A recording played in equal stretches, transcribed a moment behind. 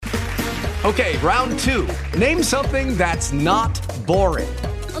Okay, round two. Name something that's not boring.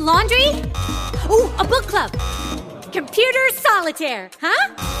 A laundry? Ooh, a book club. Computer solitaire,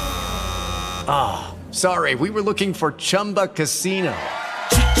 huh? Ah, sorry, we were looking for Chumba Casino.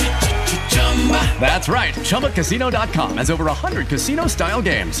 That's right, ChumbaCasino.com has over 100 casino-style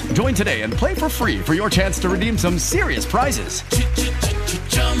games. Join today and play for free for your chance to redeem some serious prizes.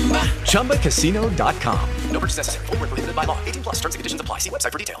 ChumbaCasino.com. No purchase necessary. Void where prohibited by law. 18 plus. Terms and conditions apply. See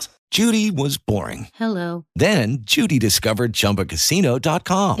website for details. Judy was boring. Hello. Then Judy discovered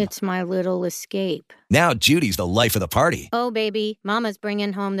ChumbaCasino.com. It's my little escape. Now Judy's the life of the party. Oh, baby, mama's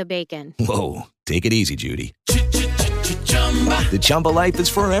bringing home the bacon. Whoa, take it easy, Judy. The Chumba life is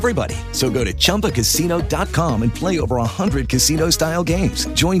for everybody. So go to ChumbaCasino.com and play over 100 casino-style games.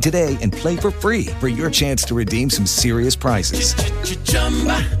 Join today and play for free for your chance to redeem some serious prizes.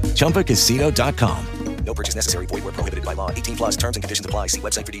 ChumbaCasino.com. No purchase necessary. Void where prohibited by law. 18 plus. Terms and conditions apply. See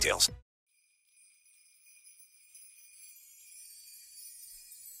website for details.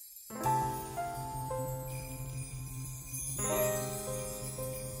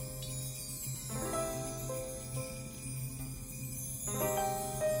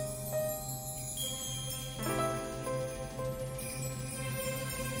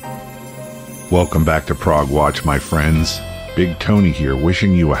 Welcome back to Prog-Watch, my friends. Big Tony here,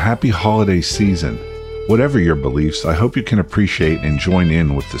 wishing you a happy holiday season. Whatever your beliefs, I hope you can appreciate and join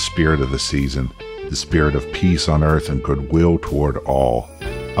in with the spirit of the season, the spirit of peace on earth and goodwill toward all.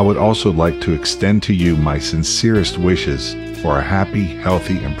 I would also like to extend to you my sincerest wishes for a happy,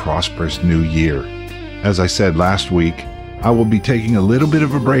 healthy, and prosperous new year. As I said last week, I will be taking a little bit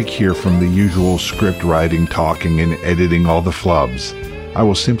of a break here from the usual script writing, talking, and editing all the flubs. I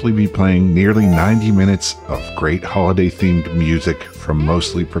will simply be playing nearly 90 minutes of great holiday-themed music from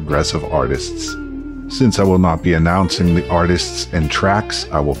mostly progressive artists. Since I will not be announcing the artists and tracks,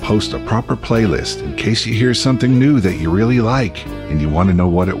 I will post a proper playlist in case you hear something new that you really like and you want to know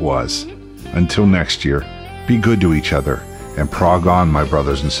what it was. Until next year, be good to each other and prog on, my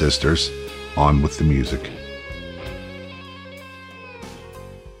brothers and sisters. On with the music.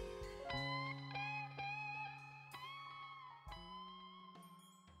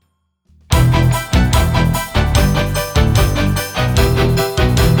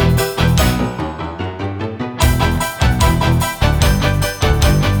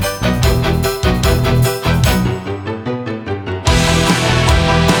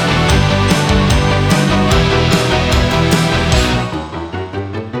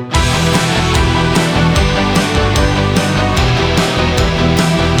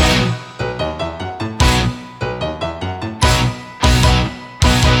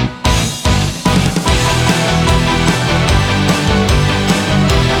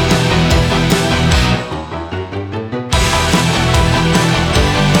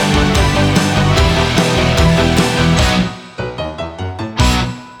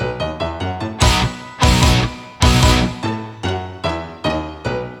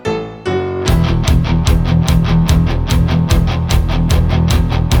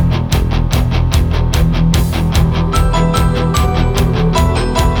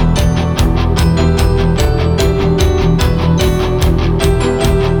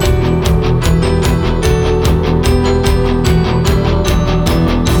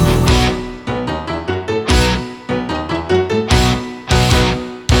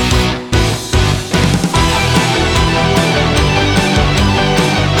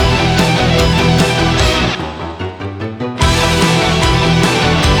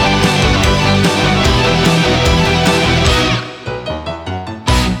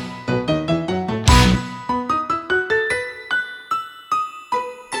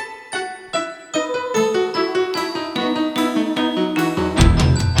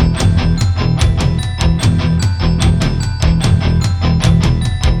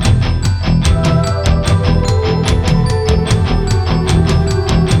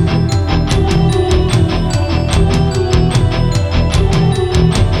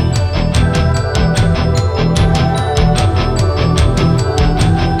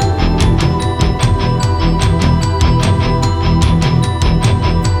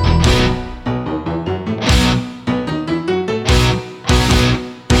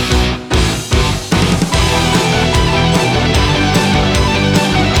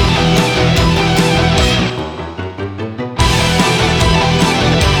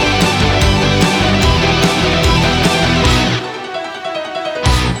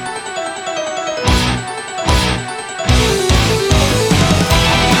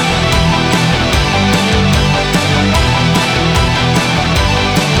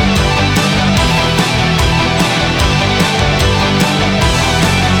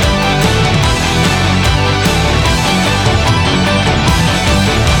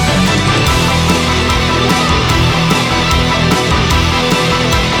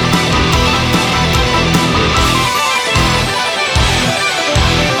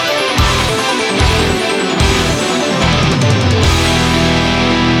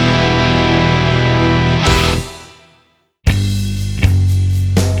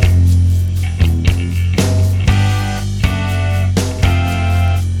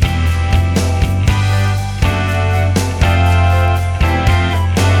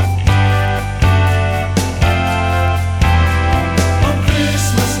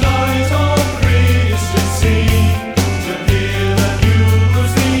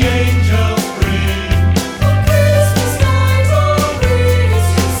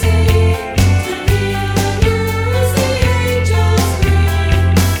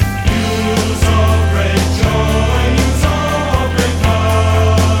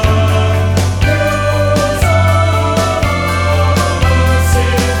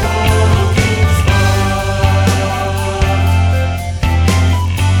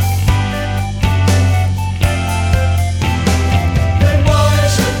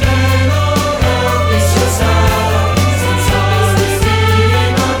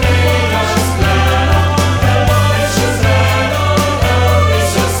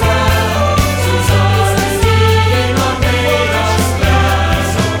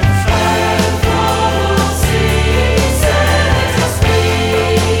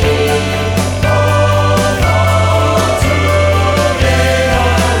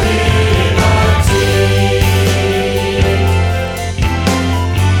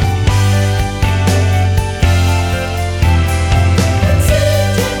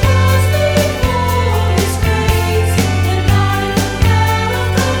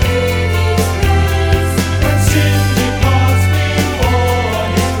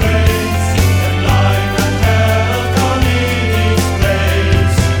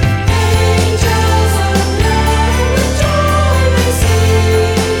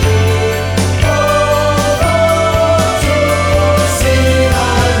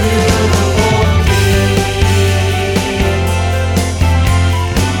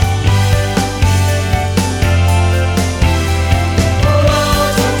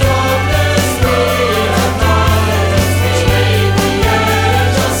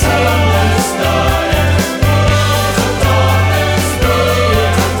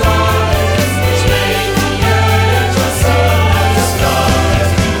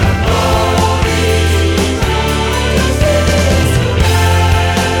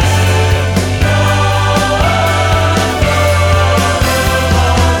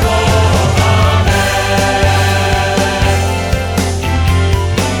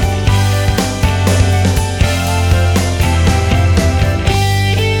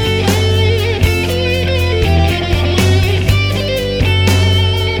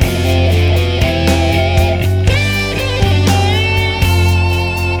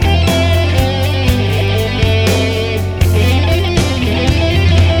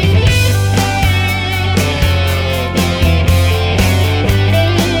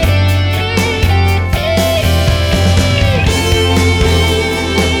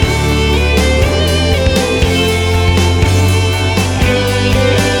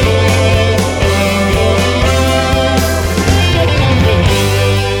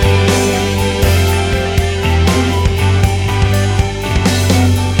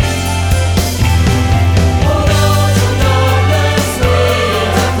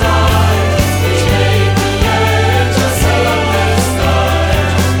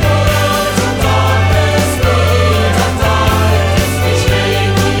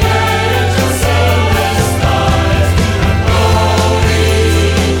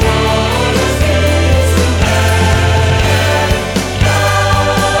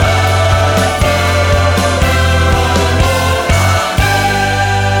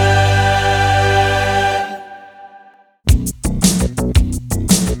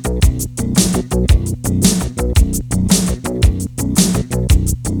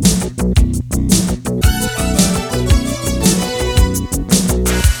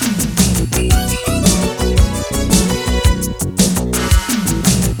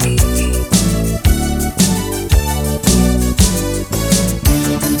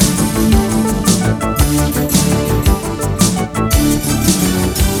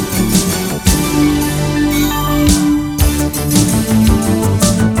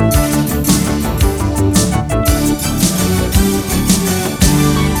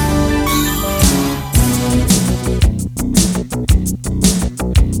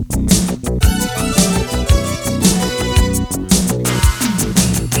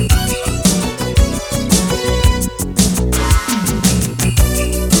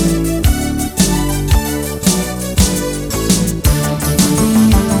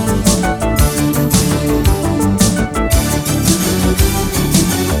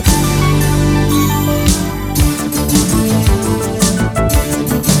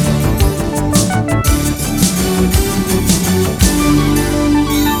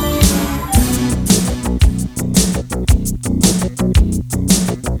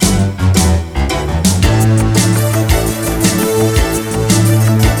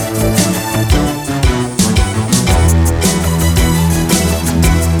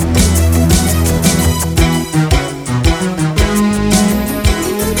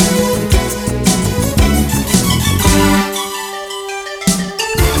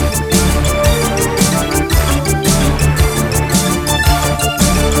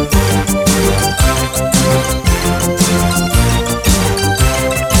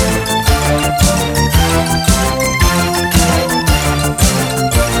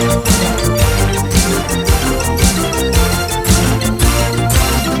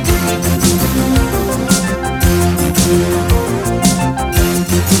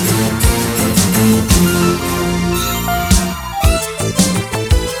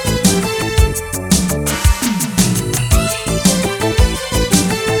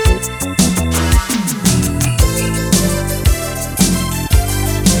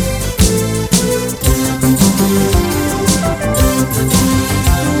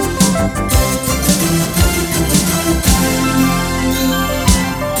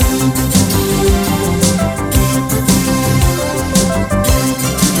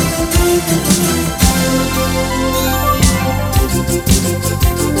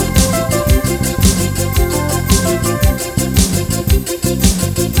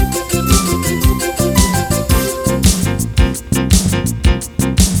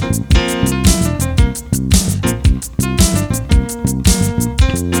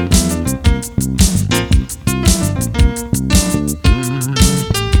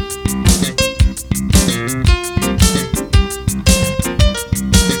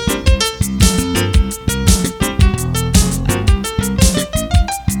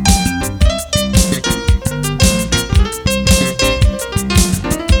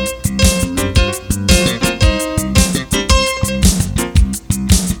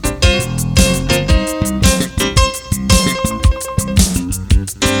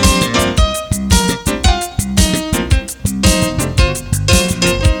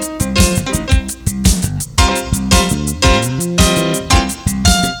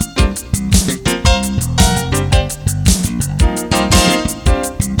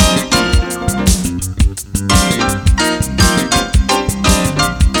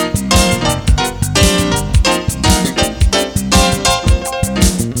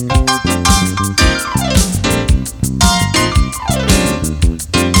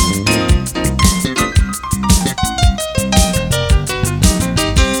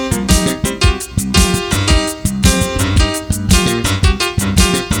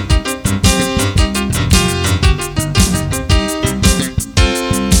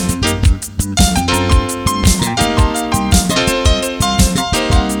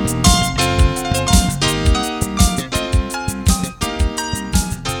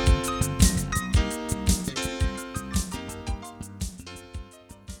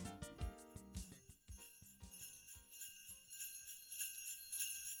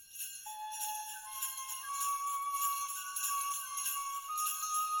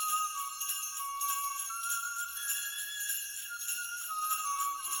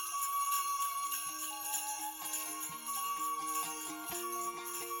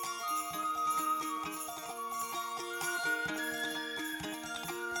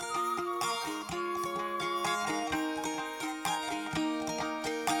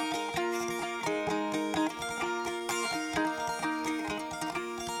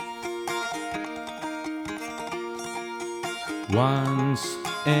 Once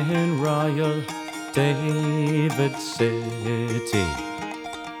in Royal David City,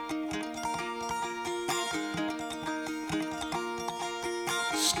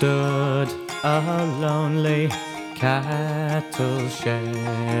 stood a lonely cattle shed.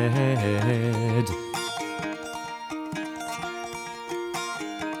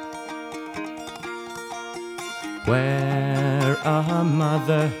 Where a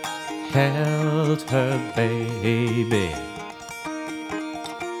mother held her baby.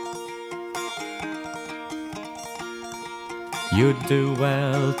 You'd do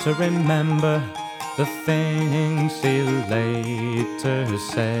well to remember the things he later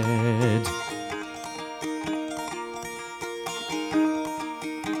said.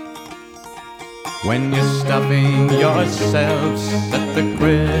 When you're stuffing yourselves at the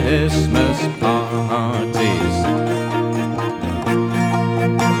Christmas parties,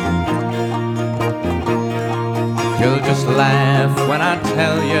 you'll just laugh when I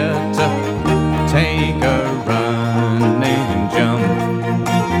tell you to take a running jump.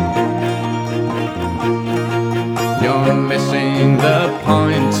 You're missing the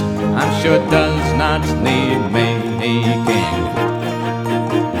point, I'm sure does not need making.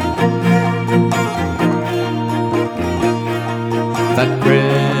 That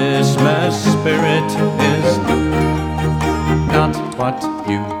Christmas spirit is not what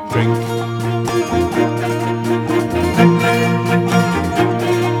you drink.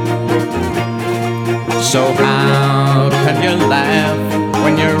 So how can you laugh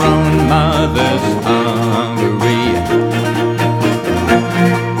when your own mother's hungry?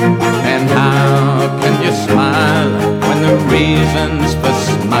 And how can you smile when the reasons for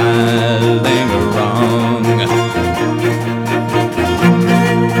smiling are wrong?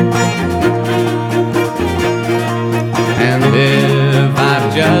 And if I've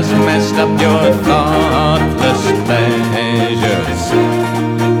just messed up your thoughtless pleasures,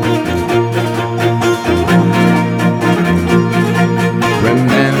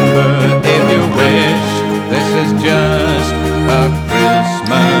 remember if you wish, this is just a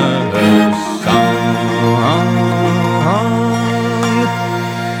Christmas song.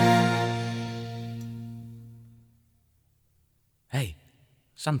 Hey,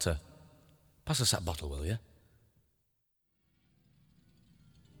 Santa, pass us that bottle, will you?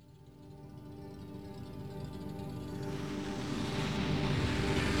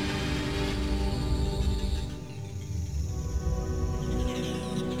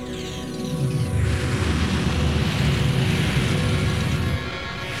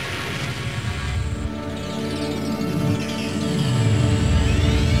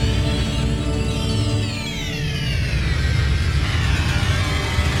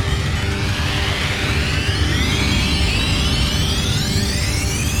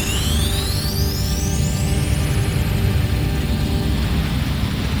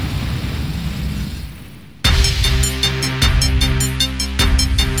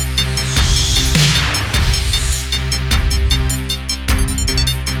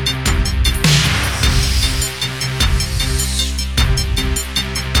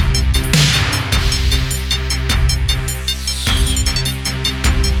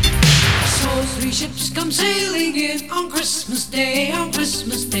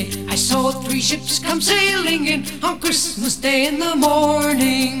 Ships come sailing in on Christmas Day in the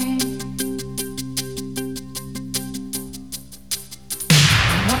morning.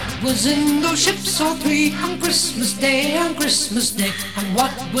 What was in those ships, all three, on Christmas Day, on Christmas Day? And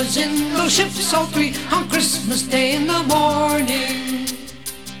what was in those ships, all three, on Christmas Day in the morning?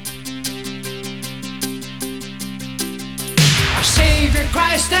 Our Savior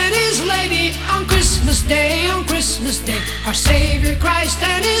Christ and His Lady on Christmas Day, on Christmas Day. Our Savior Christ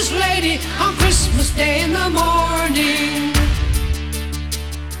and His Lady on Christmas Day in the morning.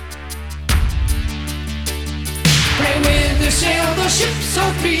 Pray with her sail those ships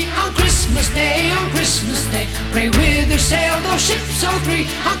all three on Christmas Day, on Christmas Day. Pray with her sail those ships all three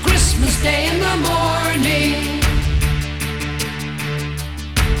on Christmas Day in the morning.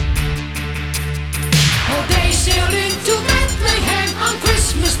 Oh, they sailed into Bethlehem on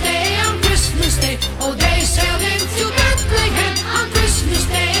Christmas Day, on Christmas Day. Oh, they sailed into Bethlehem on Christmas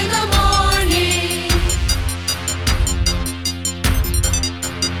Day in the morning.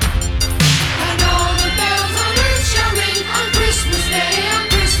 And all the bells on earth shall ring on Christmas Day, on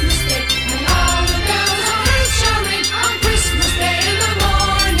Christmas Day. And all the bells on earth shall ring on Christmas Day in the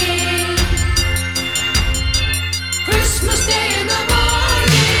morning. Christmas Day in the morning.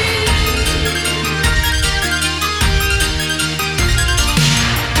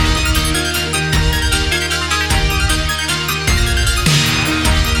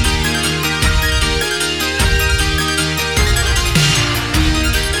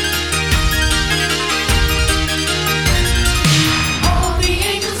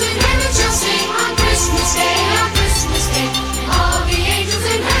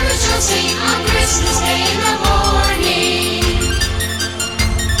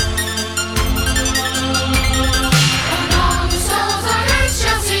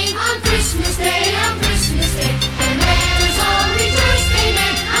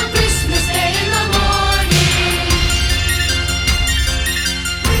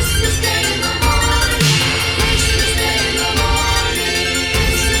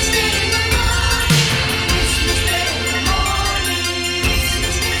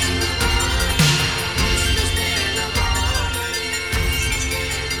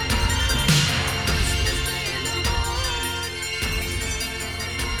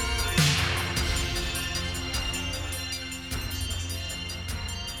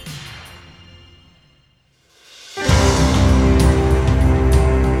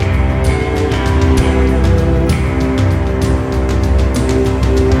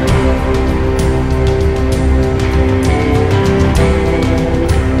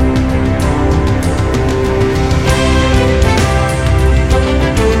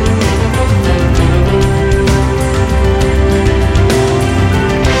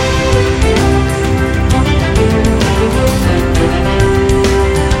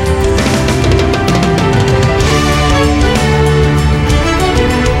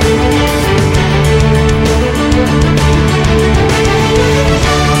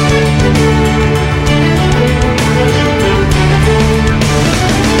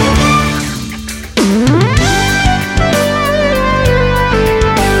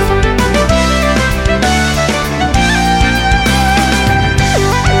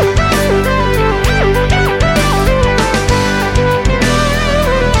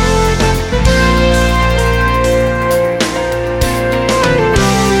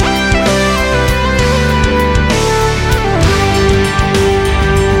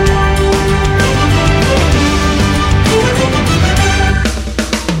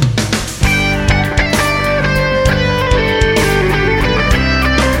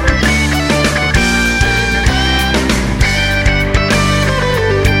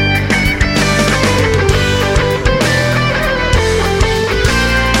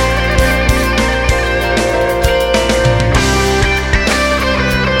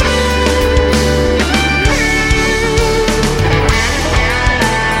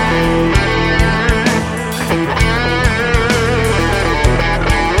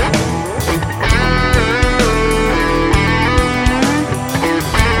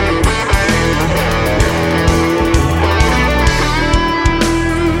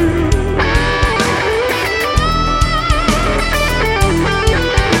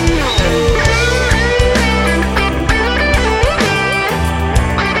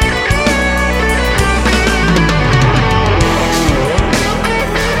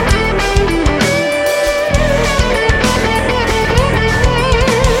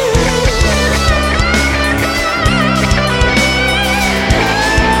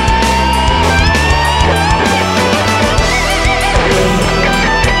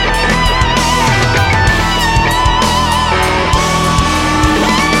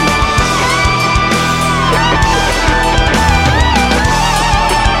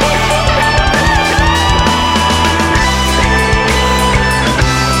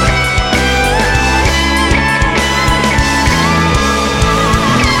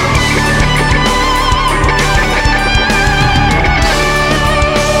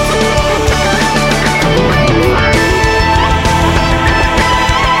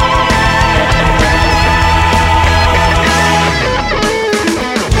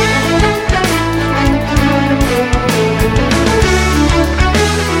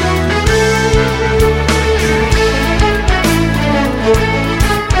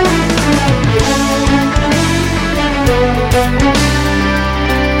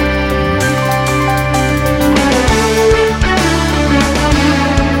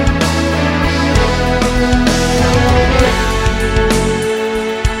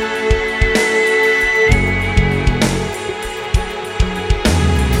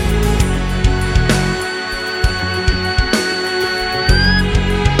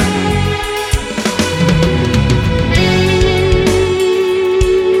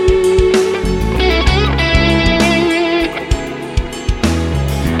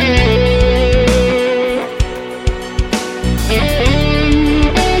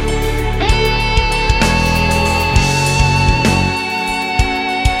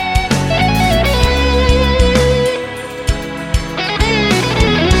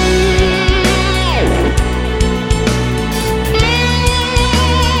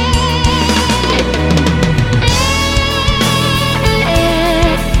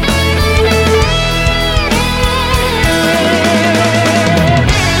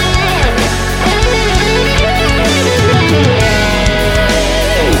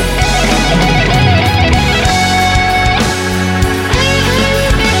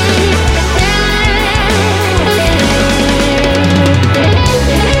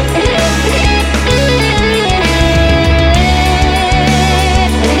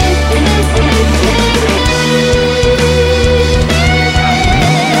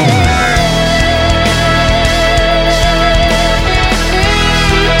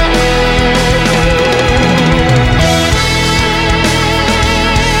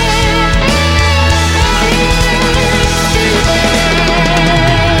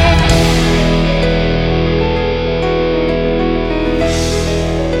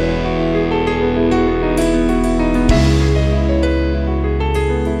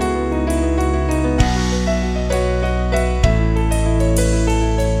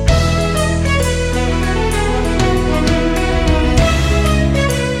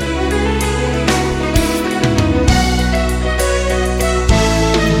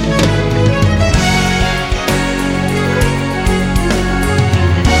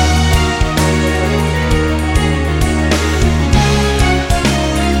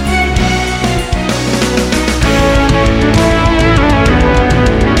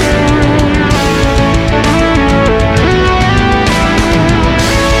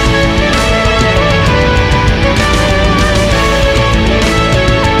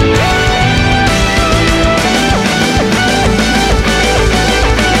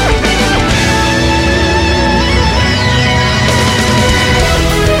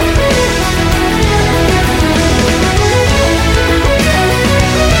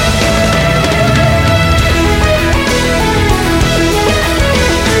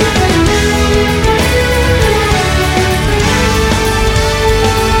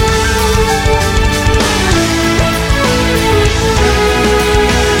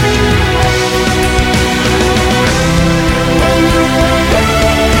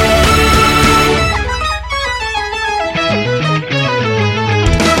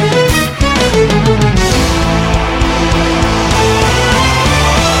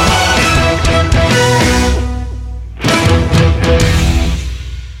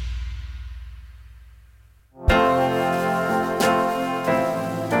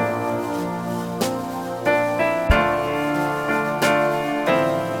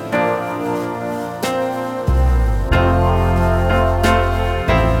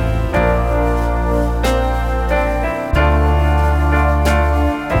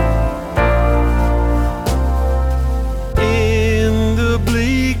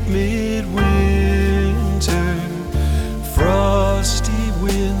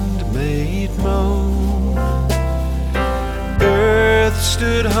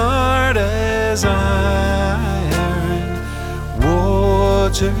 stood hard as iron,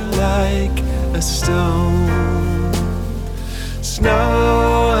 water like a stone.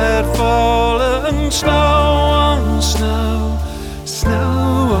 Snow had fallen, snow on snow, snow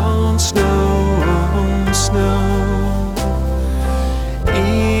on snow on snow.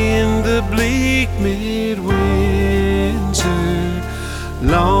 In the bleak midwinter,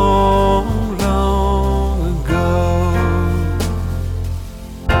 long, long ago.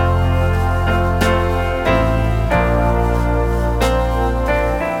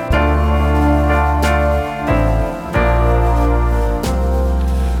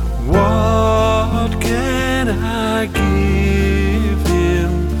 What can I give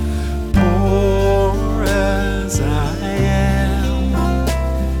him, poor as I am?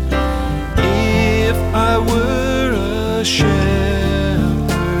 If I were a shepherd,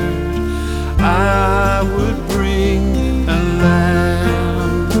 I would bring a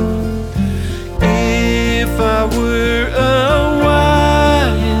lamb. If I were a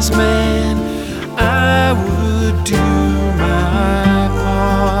wise man, I would do my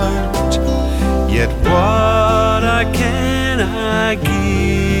part. Yet what can I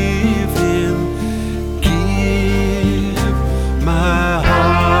give him? Give my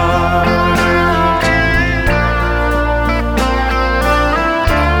heart.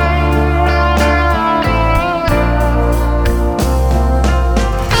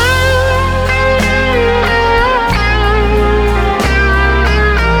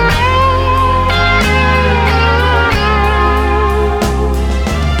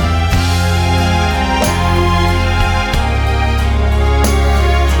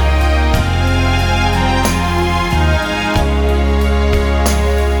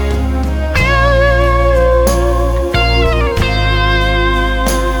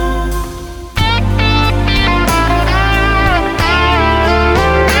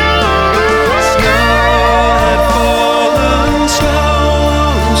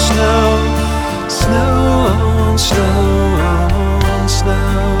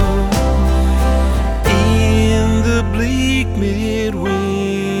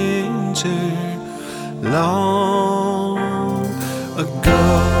 Long ago.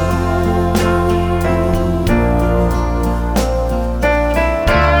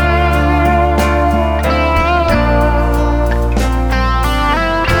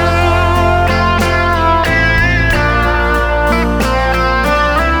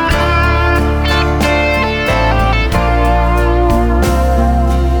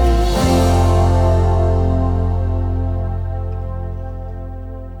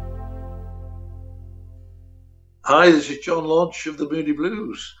 Hi, this is John Lodge of the Moody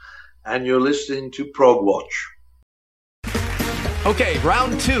Blues, and you're listening to Prog-Watch. Okay,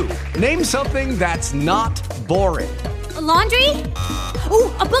 round two. Name something that's not boring. A laundry?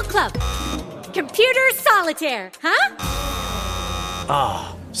 Ooh, a book club. Computer solitaire, huh?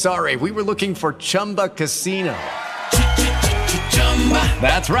 Ah, sorry, we were looking for Chumba Casino.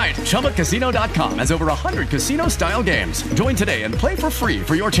 That's right. ChumbaCasino.com has over 100 casino-style games. Join today and play for free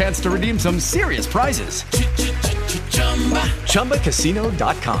for your chance to redeem some serious prizes.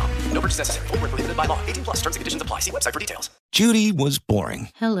 ChumbaCasino.com. No purchase necessary. Void where prohibited by law. 18 plus. Terms and conditions apply. See website for details. Judy was boring.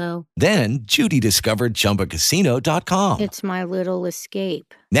 Hello. Then Judy discovered ChumbaCasino.com. It's my little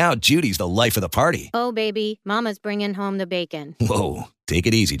escape. Now Judy's the life of the party. Oh, baby, mama's bringing home the bacon. Whoa, take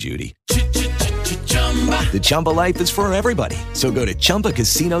it easy, Judy. The Chumba life is for everybody. So go to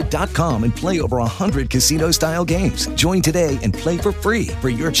ChumbaCasino.com and play over 100 casino-style games. Join today and play for free for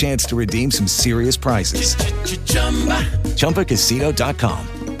your chance to redeem some serious prizes. ChumbaCasino.com.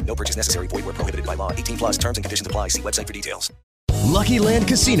 No purchase necessary. Void where prohibited by law. 18 plus. Terms and conditions apply. See website for details. Lucky Land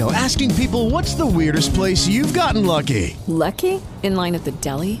Casino, asking people, what's the weirdest place you've gotten lucky? Lucky? In line at the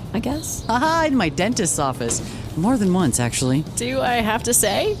deli, I guess? Aha, in my dentist's office. More than once, actually. Do I have to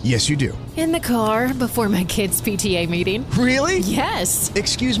say? Yes, you do. In the car before my kids' PTA meeting. Really? Yes.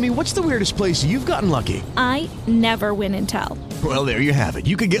 Excuse me, what's the weirdest place you've gotten lucky? I never win and tell. Well, there you have it.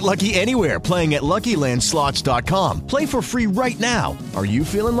 You can get lucky anywhere, playing at LuckyLandSlots.com. Play for free right now. Are you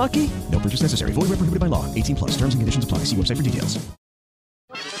feeling lucky? No purchase necessary. Void where prohibited by law. 18 plus. Terms and conditions apply. See website for details.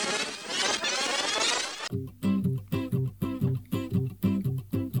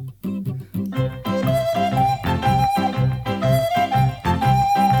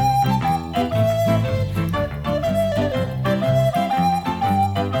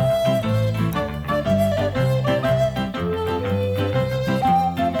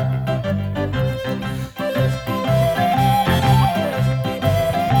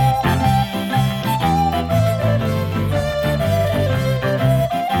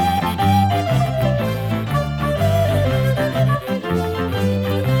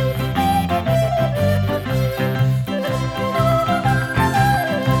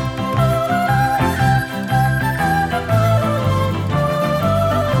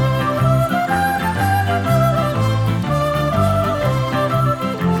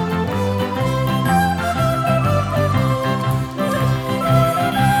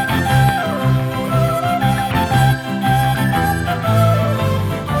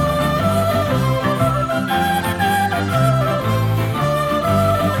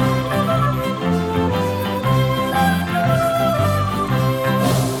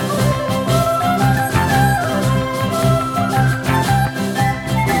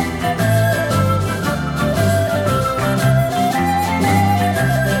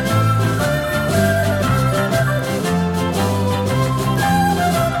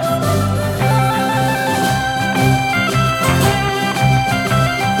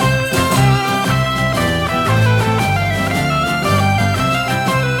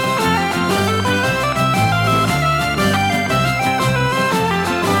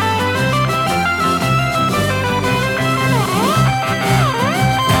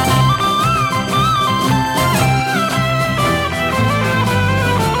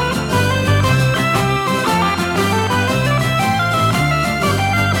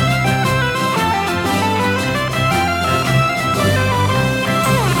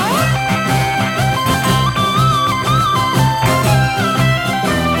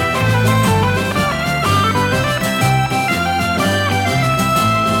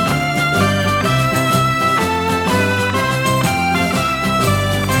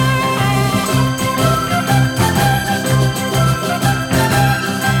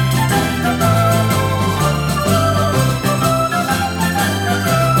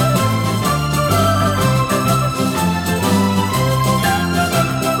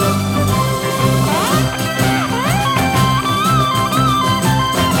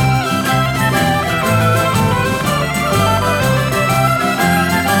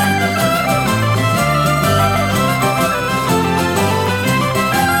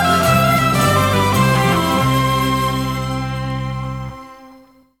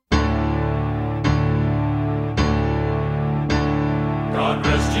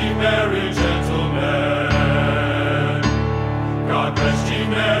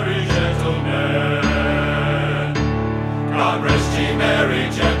 merry gentlemen. God rest ye merry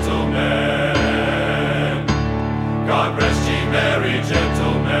gentlemen. God rest ye merry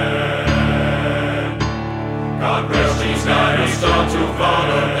gentlemen. God rest ye sky a star to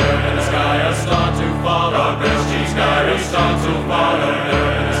follow there, in the sky a star to follow. God rest ye sky a star to follow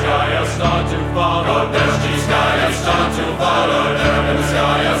there, in the sky a star to follow. God rest ye sky a star to follow there, in the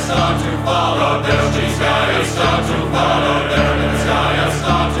sky a star to follow. God rest ye sky a star to follow there, in the sky a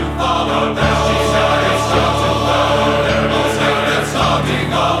star to follow. God rest ye sky a star to follow there, in the sky a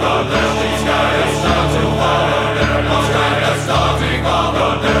starting all. God rest ye sky a star to follow there, in the sky a starting all.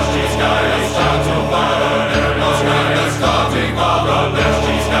 God rest ye sky a star to follow there, in the sky a starting all. God rest ye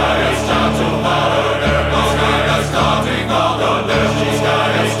sky a star to follow there, in the sky a starting all. God rest ye sky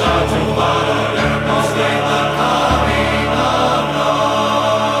a star to follow there, in the sky the coming of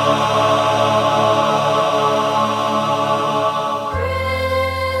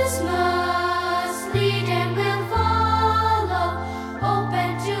Christmas, lead and we'll follow.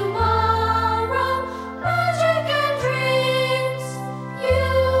 Open tomorrow, magic and dreams.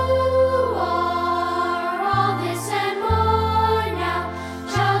 You are all this and more now.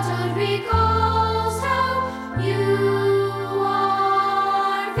 Childhood recalls how you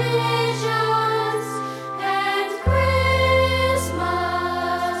are visions. And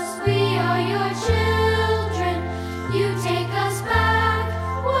Christmas, we are your children. You take us back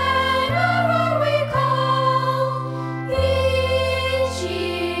whenever we call. Each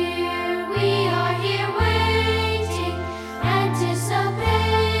year we are here waiting,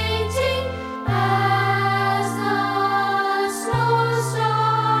 anticipating as the snow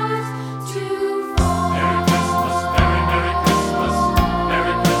starts to fall. Merry Christmas, Merry Merry Christmas,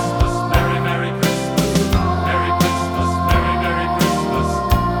 Merry Christmas, Merry Merry Christmas, Merry Christmas, Merry Merry Christmas,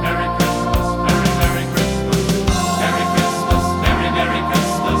 Merry Christmas, Merry Merry Christmas, Merry Christmas, Merry Merry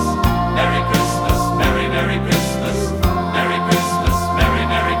Christmas, Merry Christmas, Merry Merry Christmas, Merry Christmas, Merry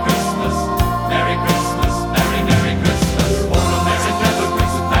Merry Christmas, Merry Christmas, Merry Merry Christmas. All the magic never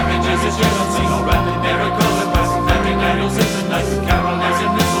brings with packages as yet unseen, all wrapped in miracle and present, packing annuals in the night, with carolers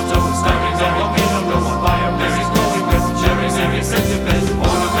and mistletoe and stockings all hung in a row on fireplaces glowing with cherries and sentiment.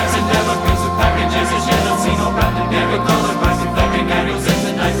 All the magic never brings with packages as yet unseen, all wrapped in miracle and present, packing annuals in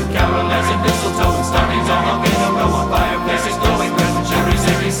the night, with carolers and mistletoe and stockings all hung in a row on fireplaces glowing with cherries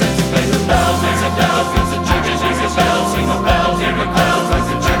and sentiment. The bells, rings and bells, rings the churches, rings the bells, ring the bells, hear the bells, like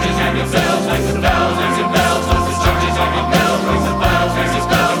the churches and yourselves, like the bells, rings and bells, like the churches and your bells, rings the bells, rings the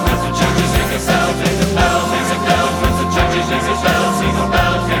bells, like the churches and yourselves, like the bells, rings and bells, like the churches, rings the bells, ring the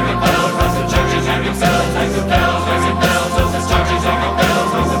bells, hear the bells, like the churches and yourselves, like the bells, rings and bells, like the churches and your bells,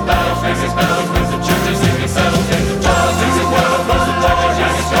 ring the bells, rings and bells, like the churches and yourselves, like the bells, rings and bells, like the churches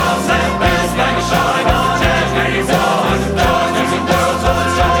and yourselves, like the bells, like a shine on the jazz, like the bells, like the bells, rings and bells, like the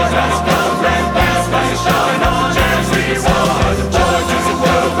churches and yourselves, like the bells, like a shine on the jazz, like the bells, like the bells, rings and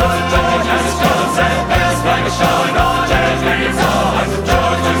bells, like the churches and yourselves, like the bells, like a shine on the jazz, like the bells, like the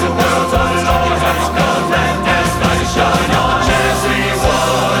bells, rings and bells, like the churches and yourselves, like the bells, like a shine on the jazz,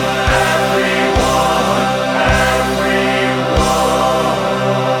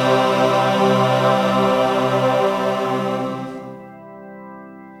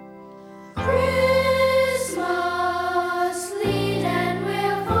 Christmas, lead and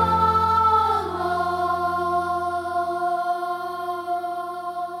we'll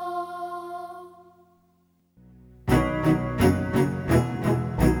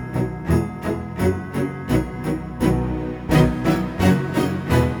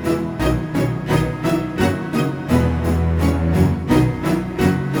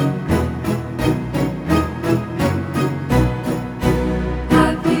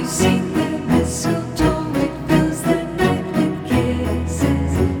Have you seen the mistletoe? It fills the night with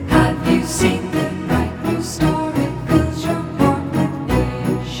kisses. Have you seen the bright new star? It fills your heart with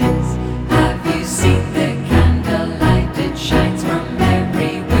wishes. Have you seen the candlelight? It shines from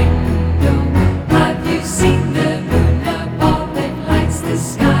every window. Have you seen the moon above? It lights the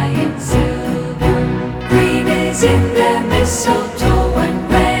sky in silver. Green is in the mistletoe and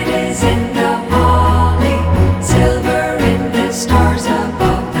red is in the holly. Silver in the stars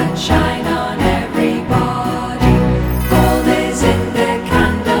above that shine on everybody. Gold is in the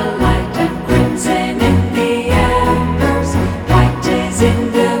candlelight and crimson in the embers. White is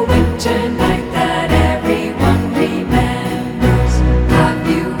in the winter night that everyone remembers. Have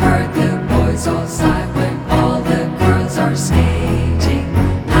you heard the boys all sigh when all the girls are skating?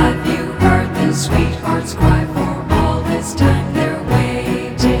 Have you heard the sweethearts cry for all this time they're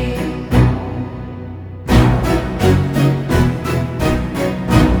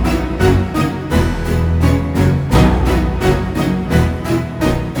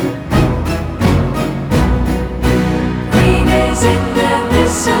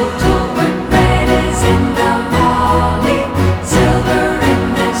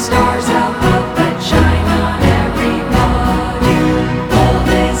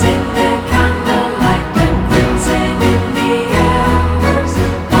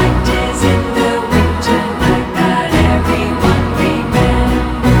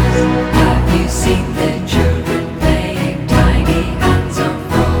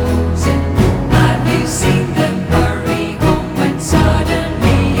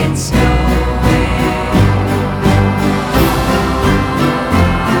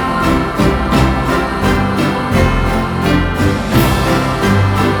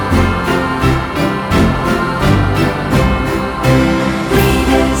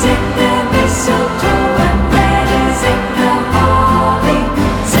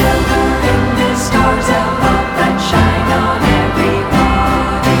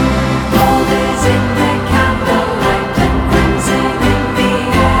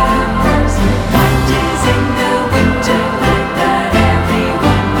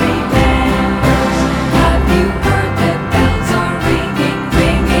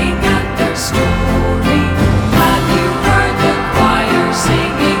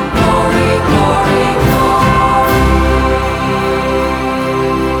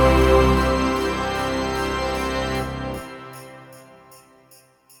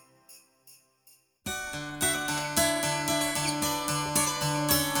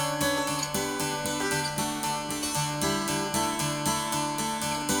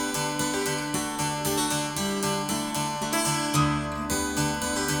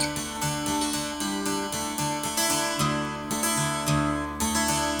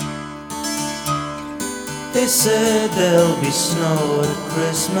They said there'll be snow at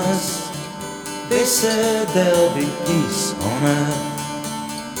Christmas. They said there'll be peace on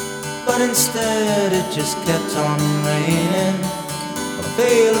earth. But instead it just kept on raining, a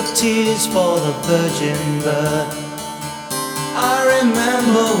veil of tears for the virgin birth. I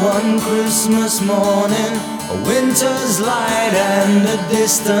remember one Christmas morning, a winter's light and a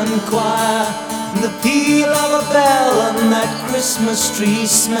distant choir, and the peal of a bell and that Christmas tree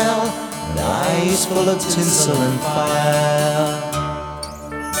smell, and eyes full of tinsel and fire.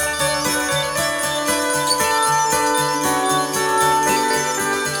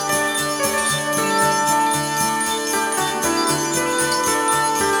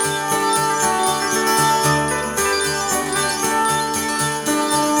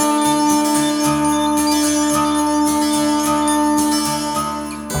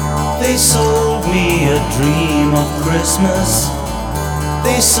 They sold me a dream of Christmas.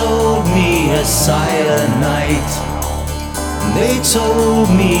 They sold me a silent night. They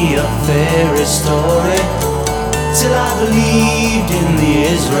told me a fairy story till I believed in the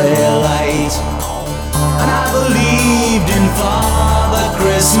Israelite. And I believed in Father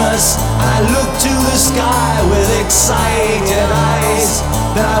Christmas. I looked to the sky with excited eyes.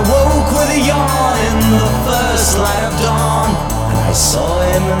 Then I woke with a yawn in the first light of dawn, and I saw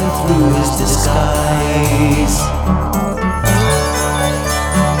him and through his disguise.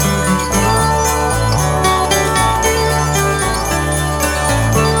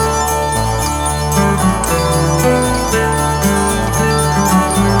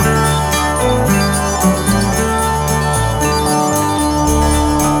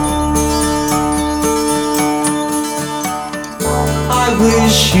 I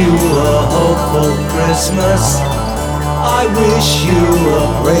wish you a hopeful Christmas. I wish you a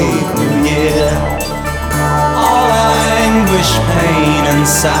brave new year. All anguish, pain and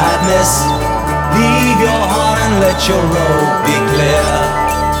sadness, leave your heart and let your road be clear.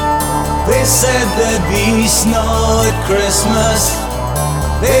 They said there'd be snow at Christmas.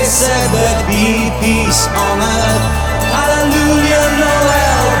 They said there'd be peace on earth. Hallelujah,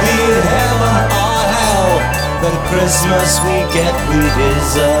 Noel, be it heaven or hell, the Christmas we get we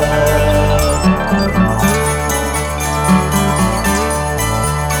deserve.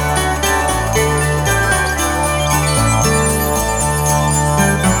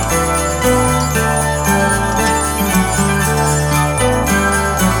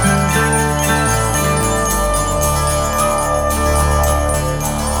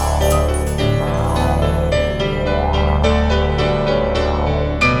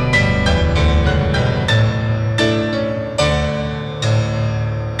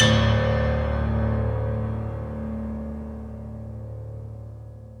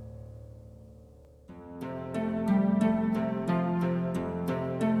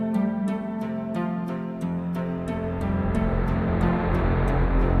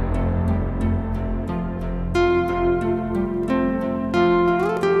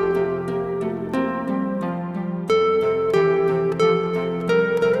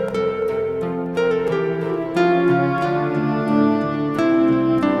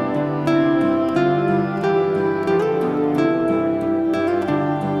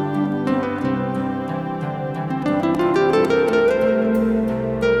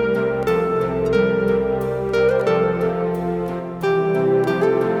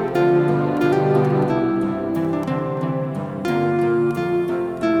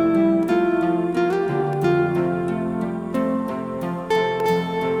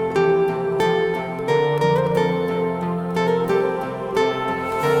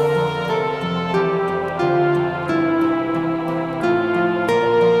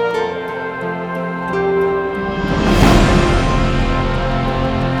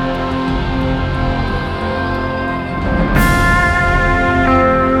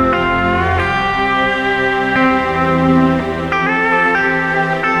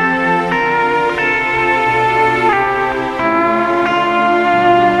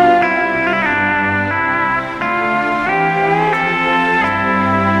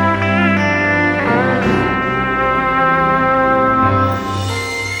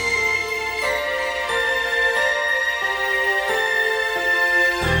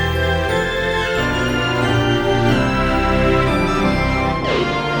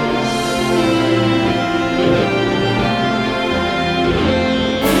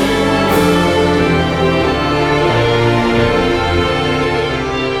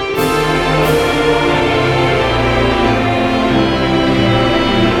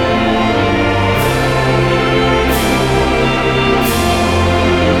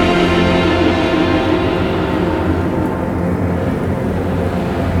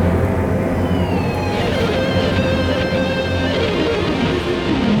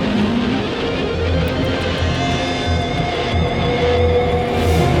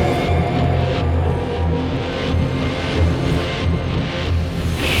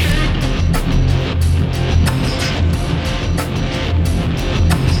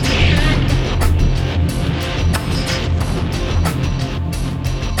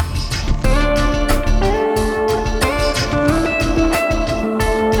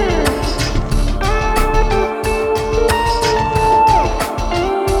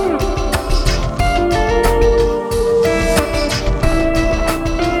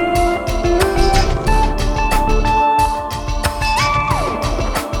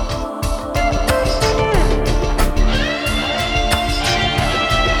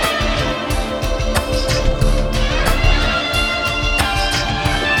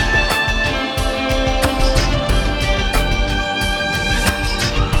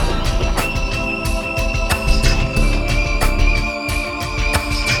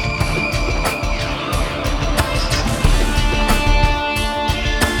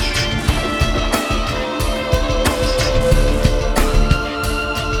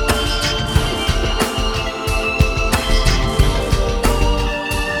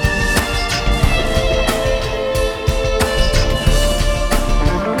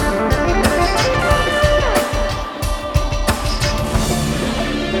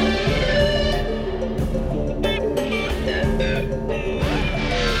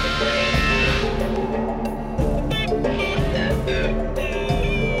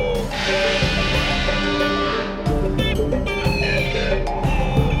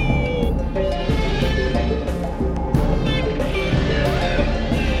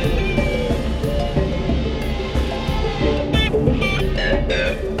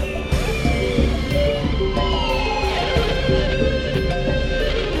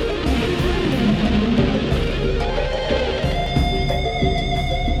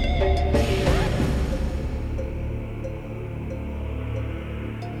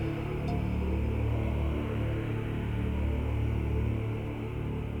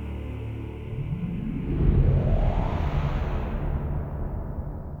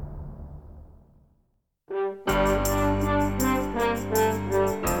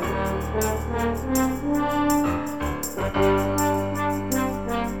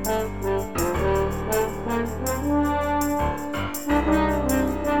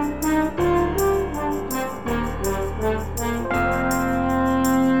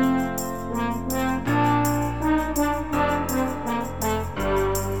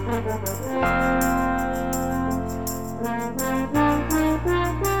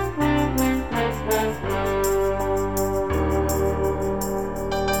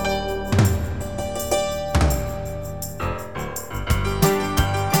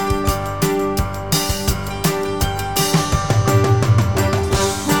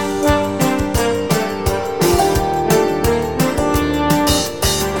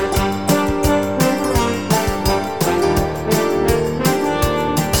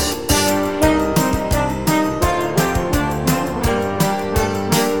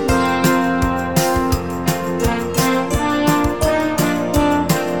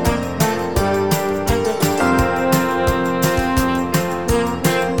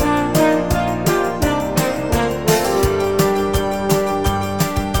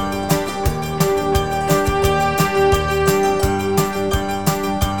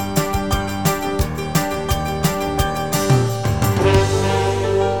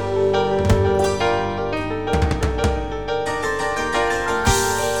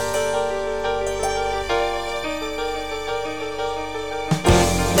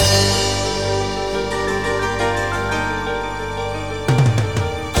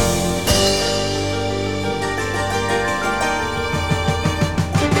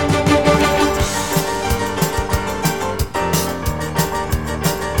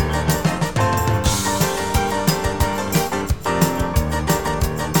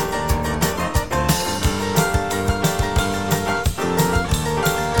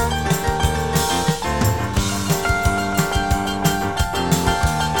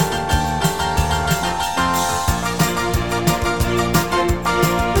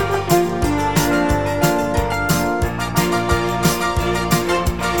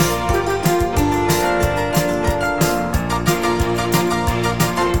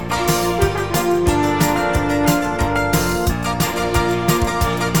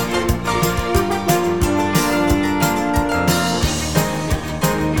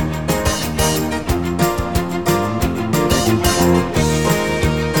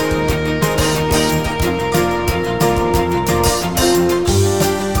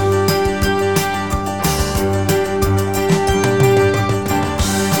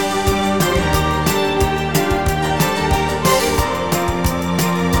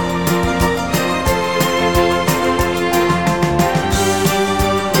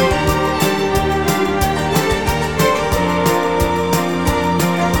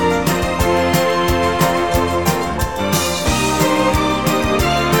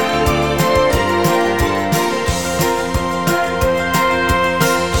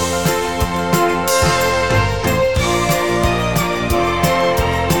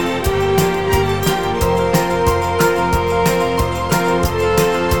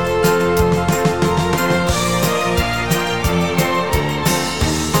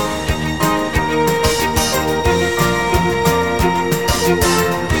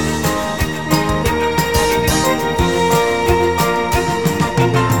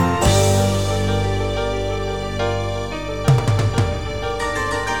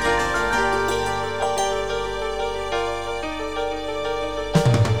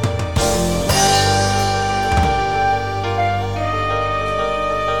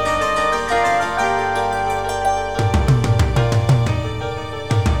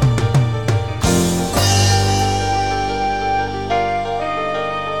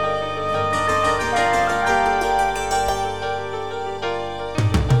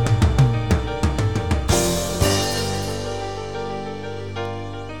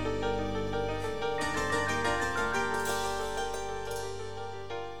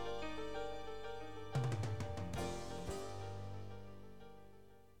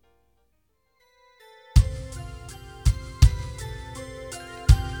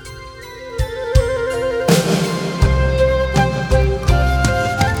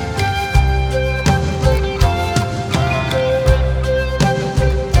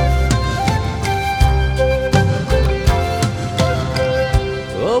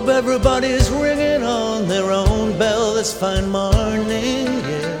 Everybody's ringing on their own bell this fine morning,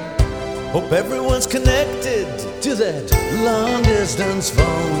 yeah. Hope everyone's connected to that long distance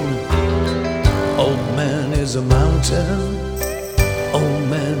phone. Old man is a mountain, old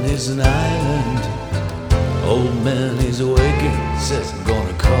man is an island. Old man is awakened, says I'm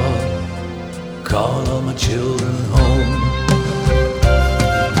gonna call all my children home.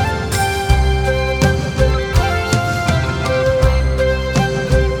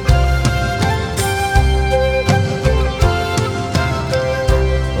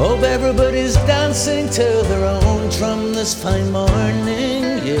 fine morning,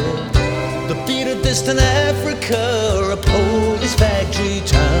 yeah. The beat of distant Africa or a Polish factory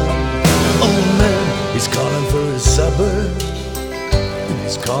town. Old man, he's calling for his suburb.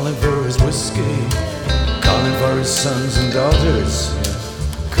 He's calling for his whiskey. Calling for his sons and daughters.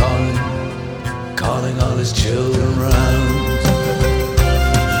 Calling all his children round.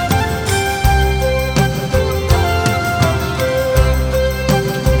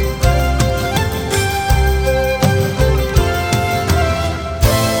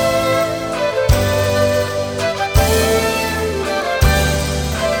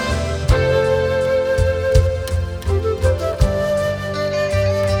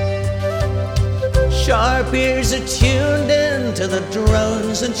 Sharp ears are tuned in to the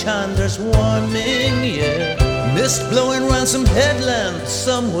drones and Chandra's warming, yeah. Mist blowing round some headland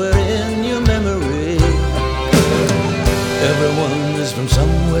somewhere in your memory. Everyone is from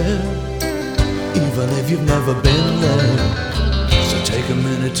somewhere, even if you've never been there. So take a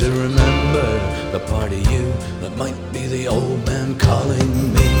minute to remember the part of you that might be the old man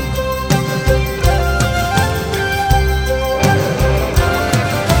calling me.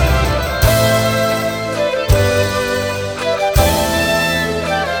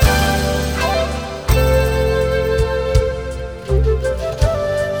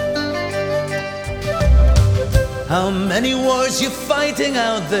 How many wars you fighting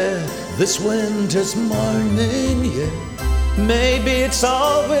out there this winter's morning, yeah. Maybe it's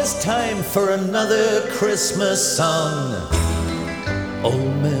always time for another Christmas song.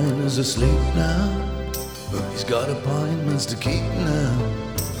 Old man is asleep now, but he's got appointments to keep now.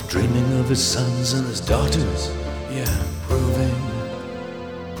 Dreaming of his sons and his daughters, yeah.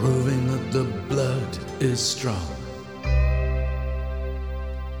 Proving that the blood is strong.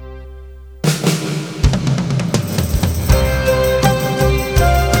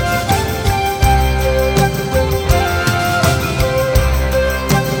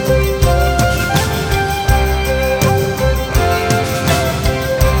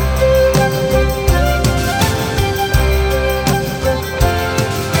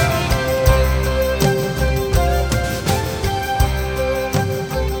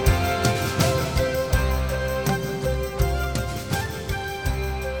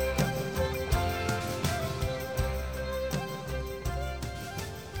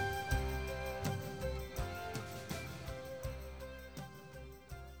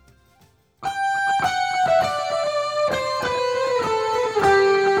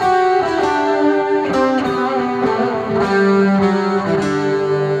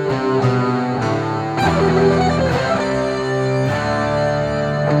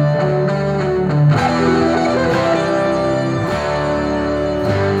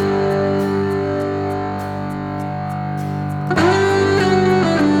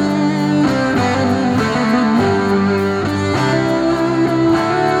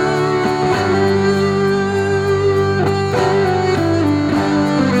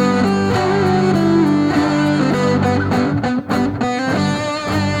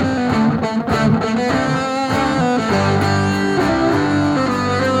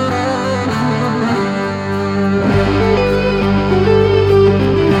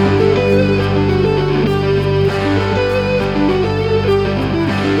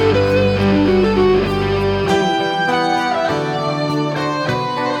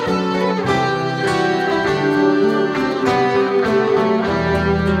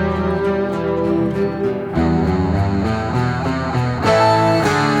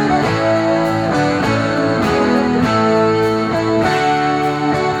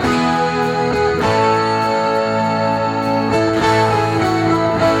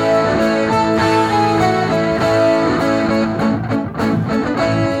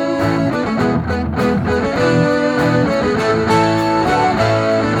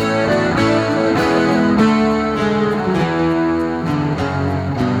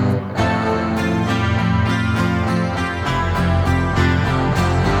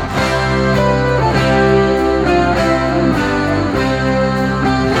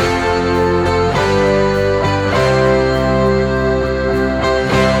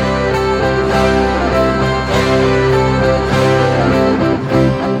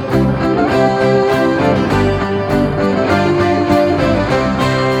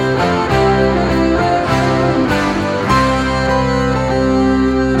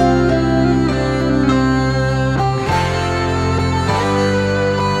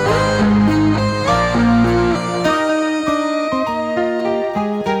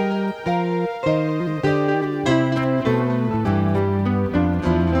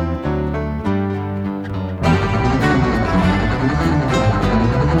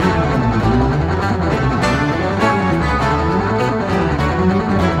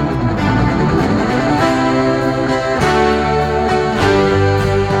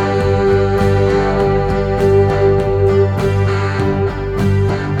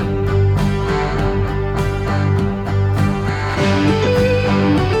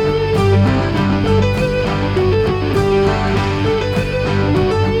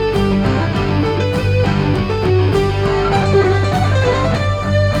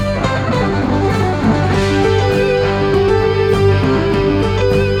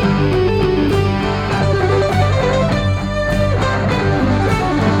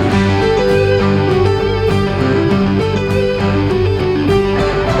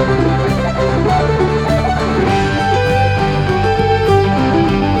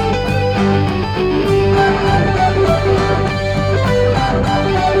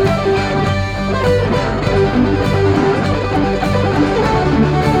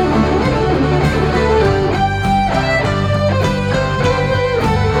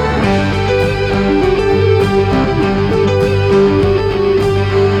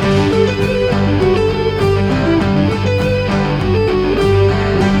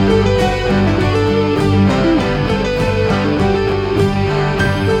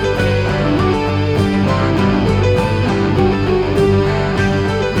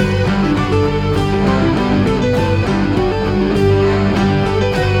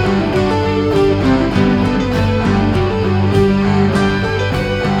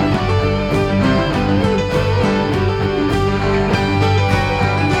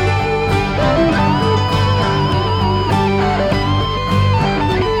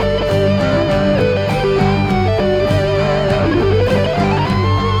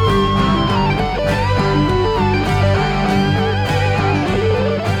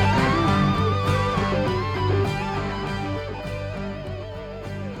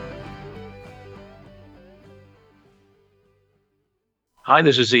 Hi,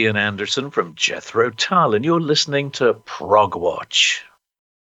 this is Ian Anderson from Jethro Tull, and you're listening to Prog-Watch.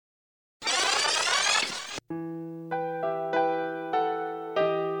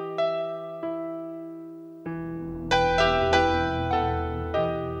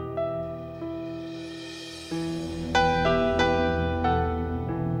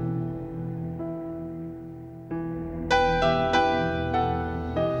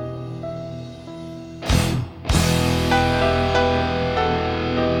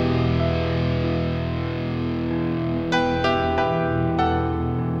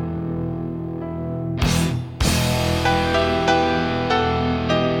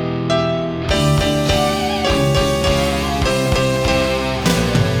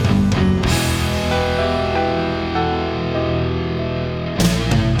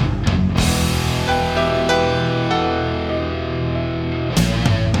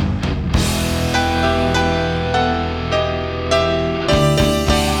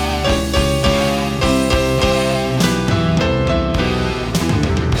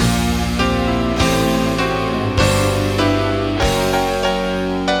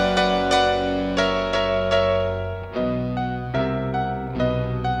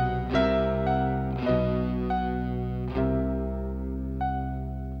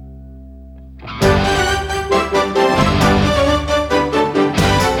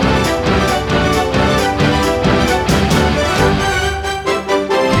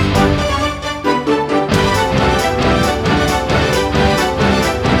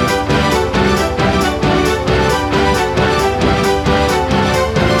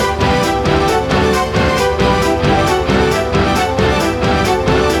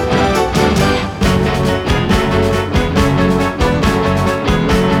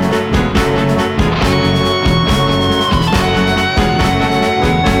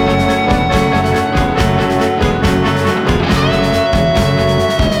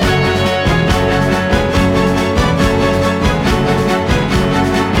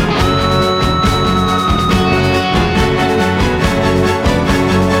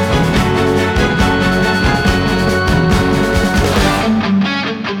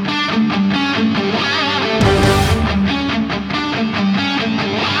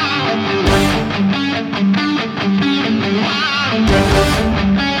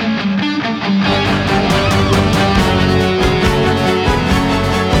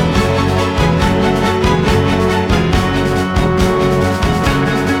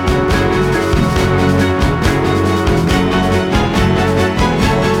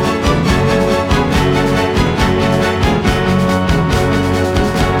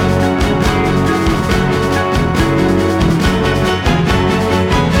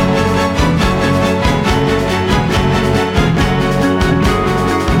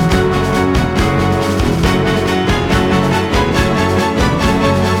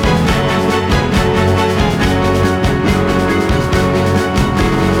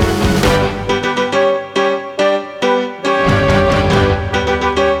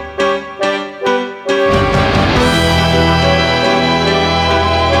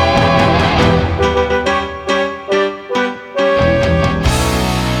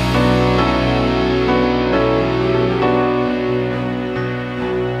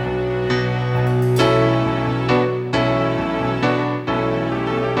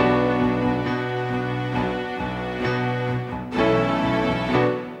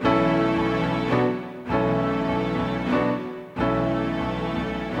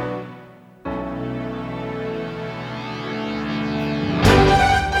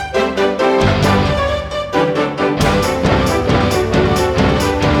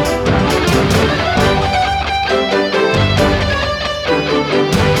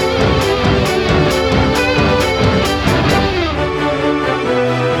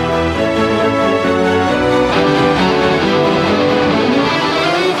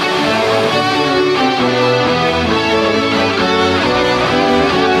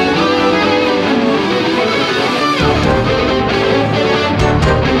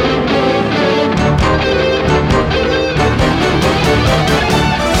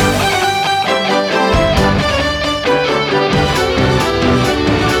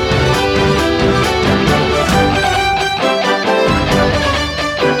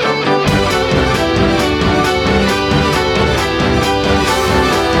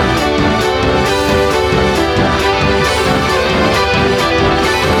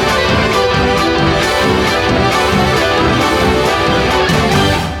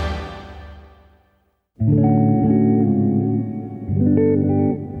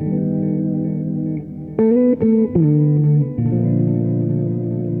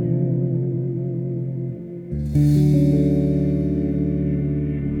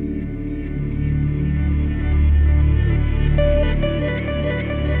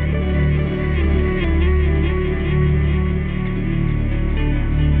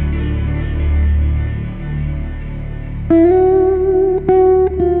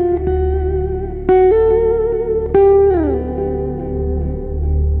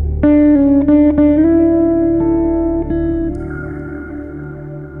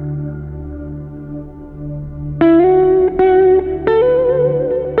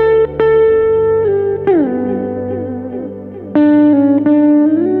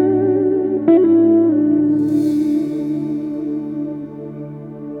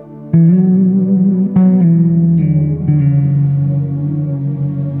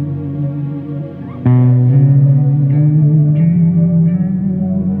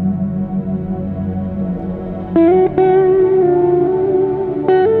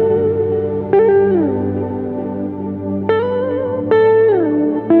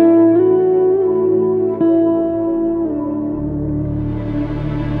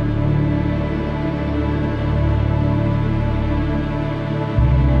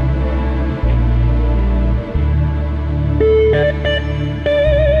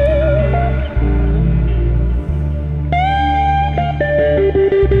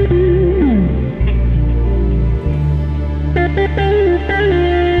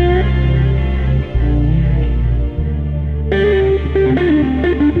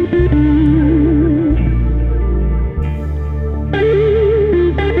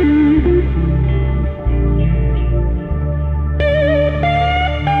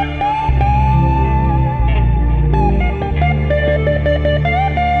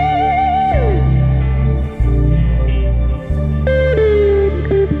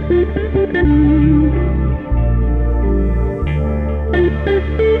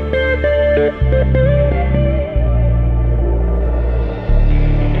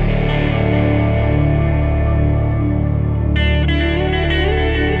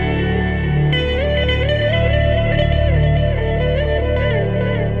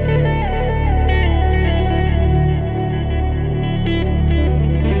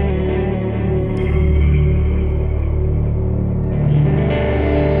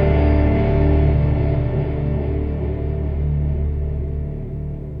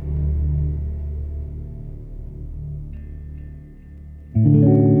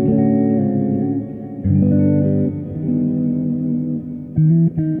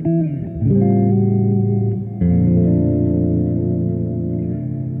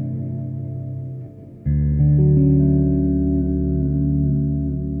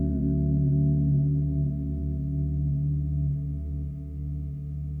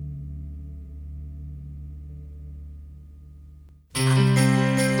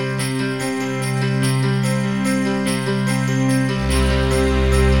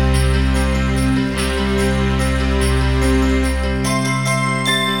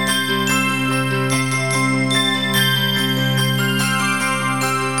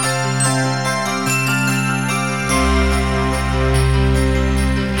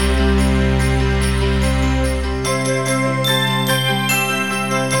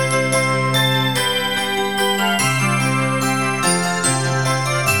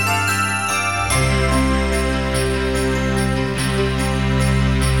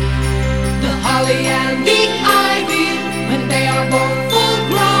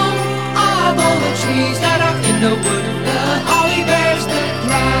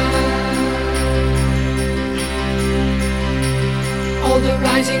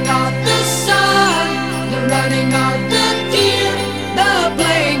 rising of the sun, the running of the deer, the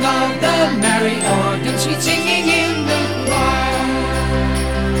playing of the merry organ, sweet singing in the choir.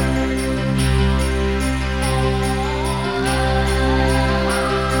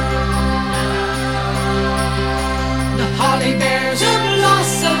 The holly bears a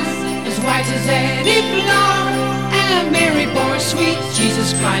blossom as white as any flower, and Mary bore sweet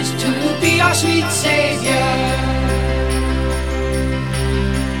Jesus Christ to be our sweet Savior.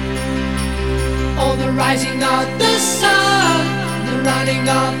 Oh, the rising of the sun, the running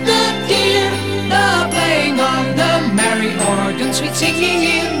of the deer, the playing of the merry organ, sweet singing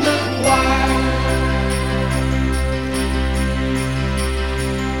in the choir.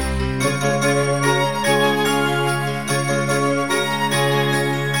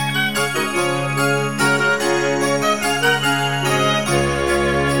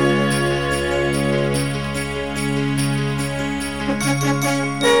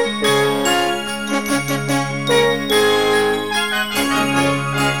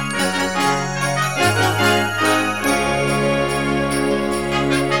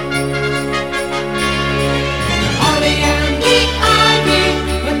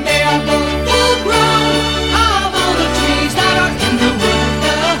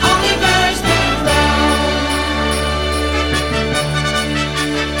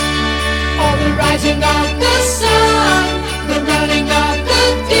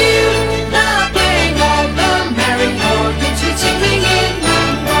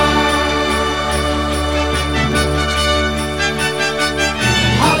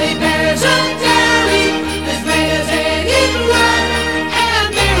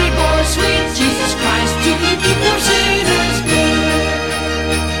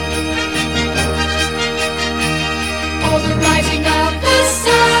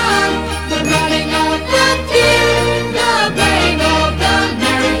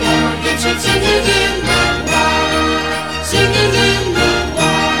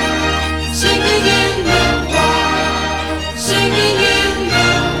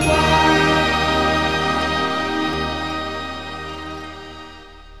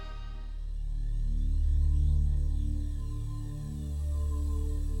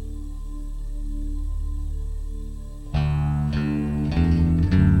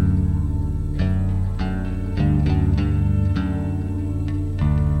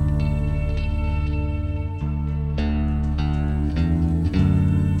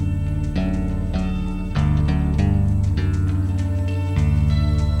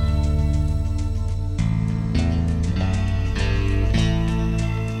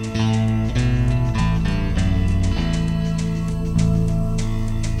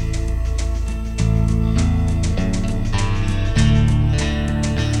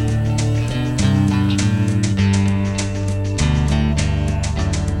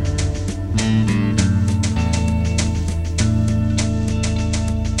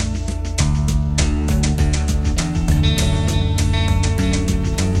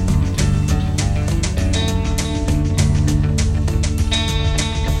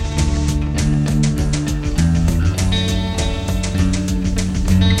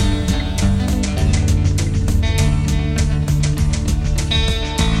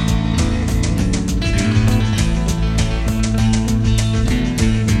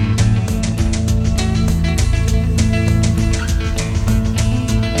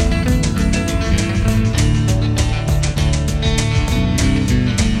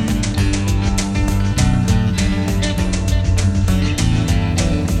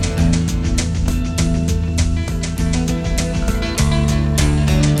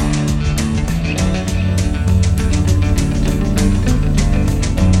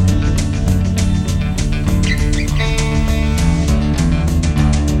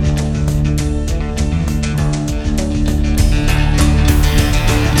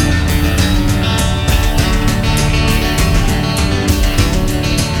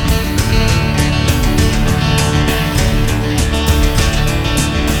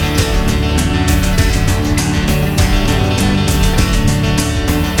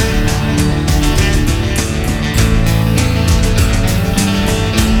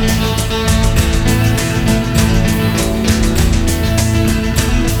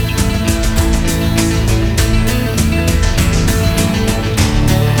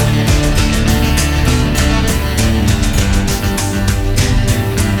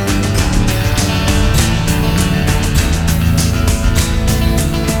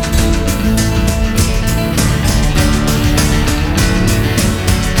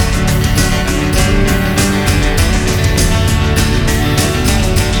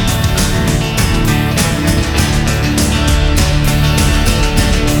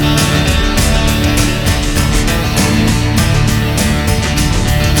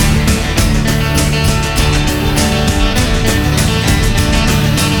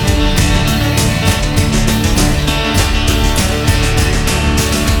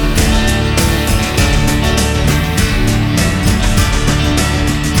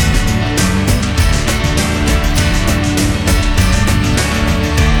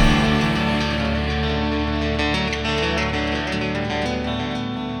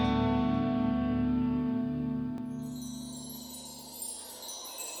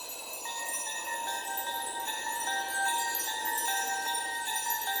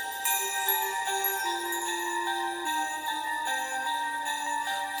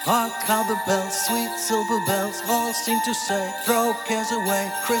 Hark how the bells, sweet silver bells, all seem to say, throw cares away,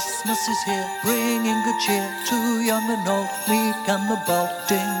 Christmas is here, bringing good cheer to young and old, meek and the bold.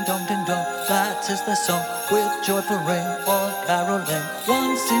 Ding dong, that is their song, with joyful ring, all caroling.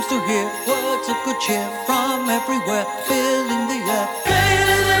 One seems to hear words of good cheer from everywhere, filling the air.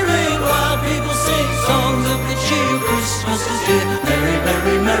 Gaily they ring while people sing songs of good cheer. Christmas is here. Merry,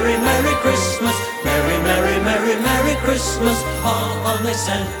 merry, merry, merry Christmas. Merry, merry, merry, merry Christmas. On they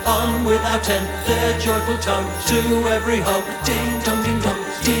send, on without end, their joyful tone to every home. Ding dong, ding dong,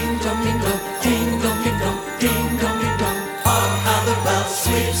 ding dong, ding dong, ding dong, ding dong, ding dong, ding dong. Hark how the bells,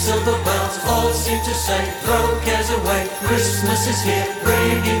 sweet silver bells, all seem to say, throw cares away. Christmas is here,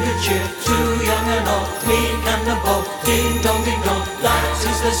 bringing good cheer to young and old, meek and the bold. Ding dong, that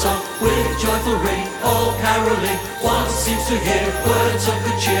is their song, with joyful ring, all caroling. One seems to hear words of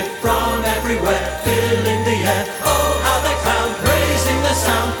good cheer from everywhere, filling the air. Oh, how they crowd, raising the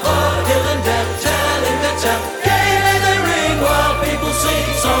sound, o'er hill and dale, telling their tale. Gaily they ring while people sing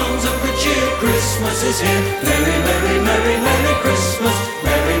songs of good cheer. Christmas is here. Merry, merry, merry, merry Christmas.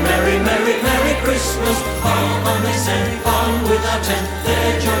 Merry, merry, merry, merry Christmas. On they send, on without end,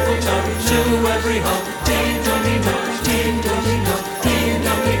 their joyful tone to every home. Ding dong, ding dong, ding dong, ding dong, ding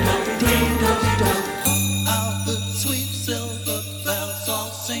dong, ding dong, ding dong, ding dong. How the sweet silver bells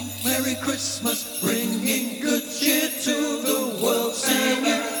all sing Merry Christmas, bringing good cheer to the world,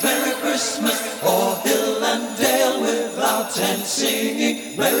 singing Merry Christmas, o'er hill and dale without end,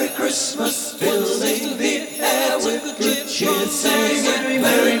 singing Merry Christmas, filling the air with good cheer, singing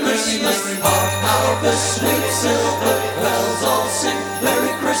Merry Christmas. Hark how the sweet silver bells all sing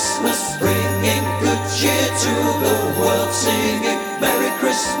Merry Christmas, bringing good cheer to the world, singing Merry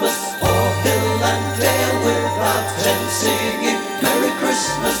Christmas, o'er hill and dale without end, singing Merry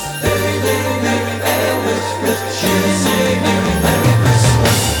Christmas, filling the air with good cheer, singing Merry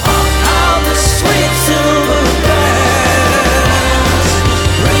Christmas. Hark how the sweet silver bells,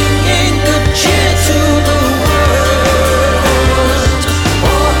 bringing good cheer to the world,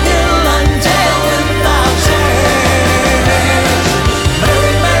 o'er hill and dale without end.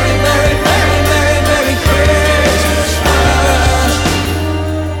 Merry, merry, merry, merry, merry, merry Christmas.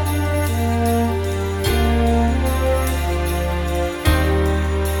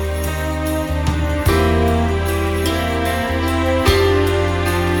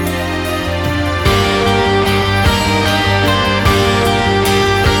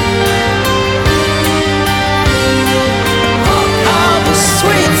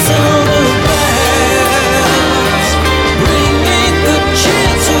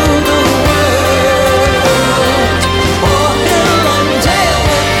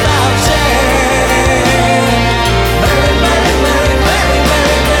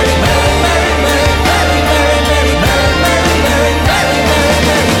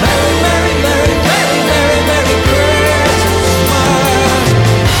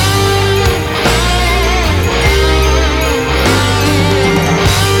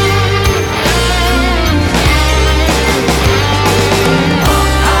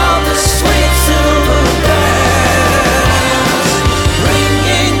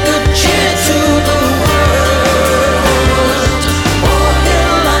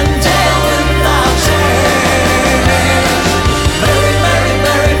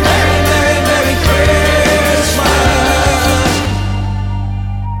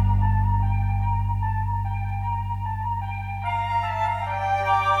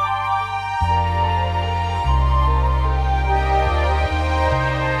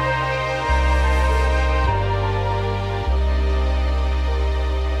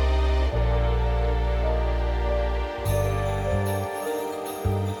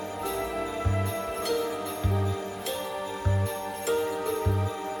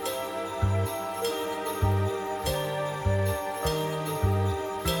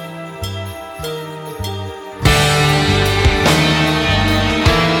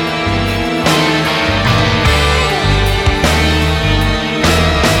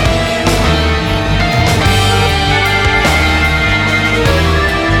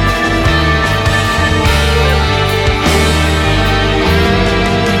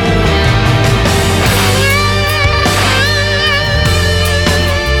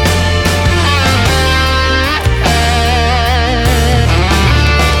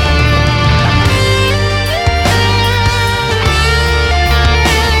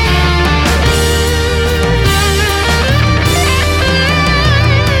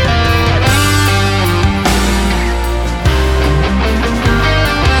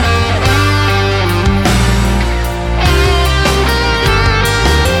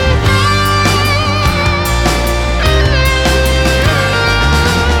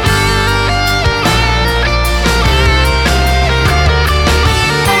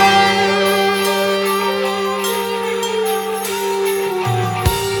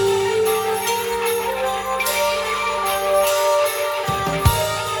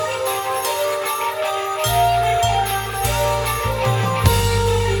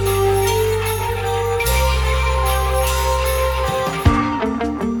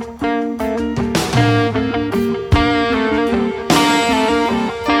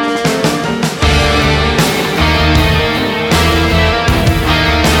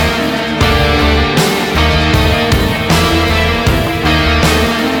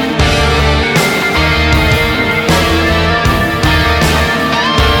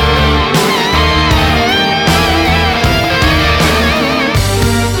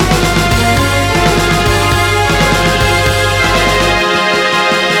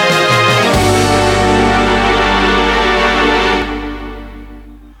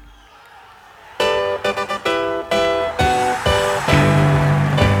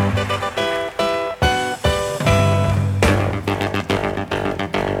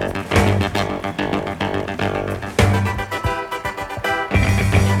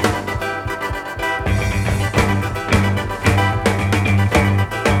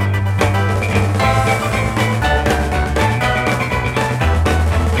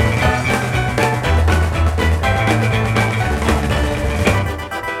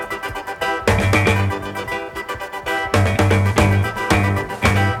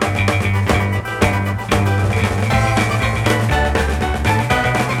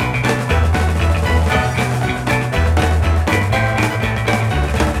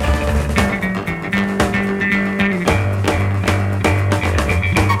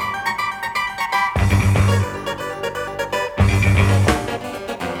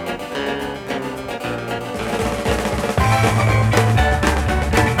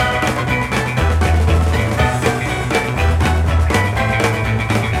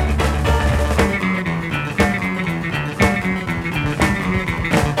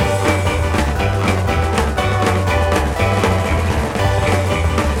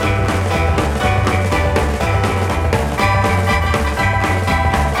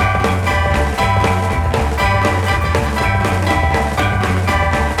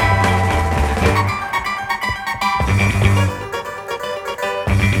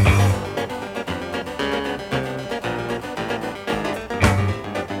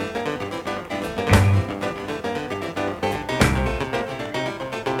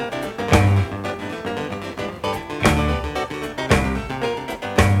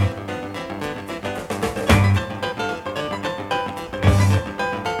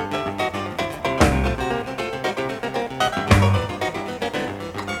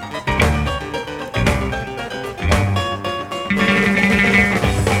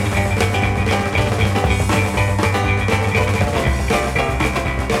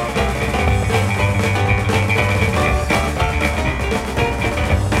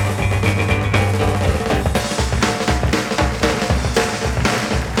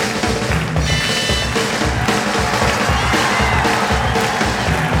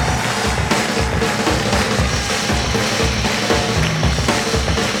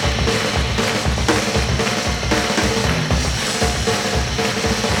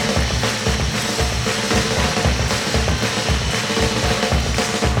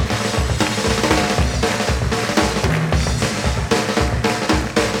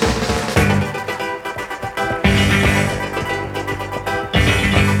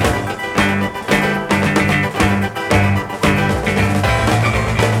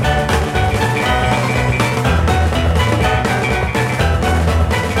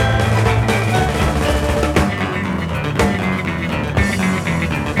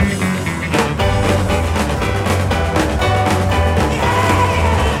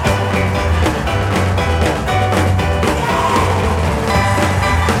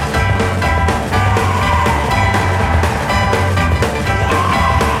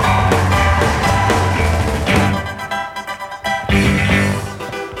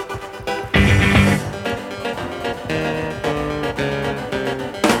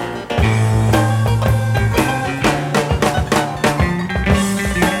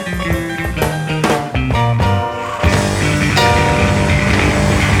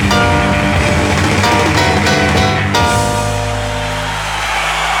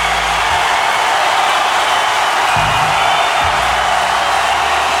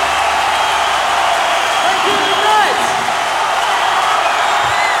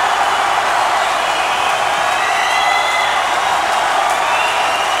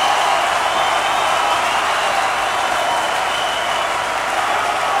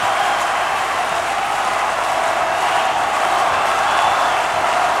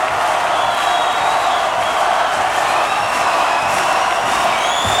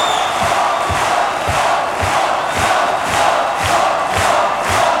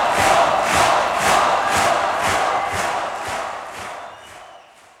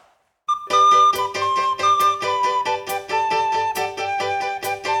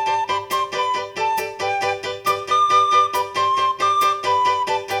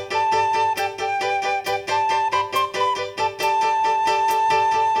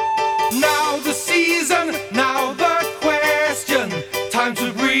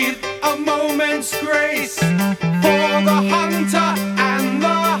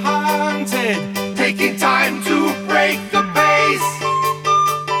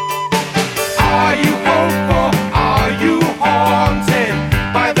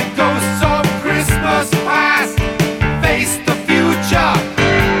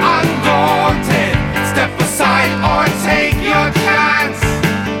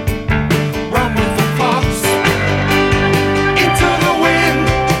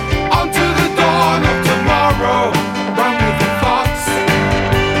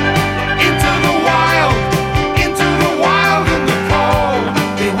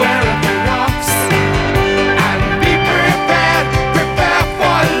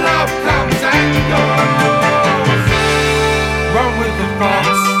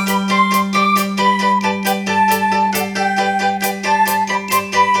 box.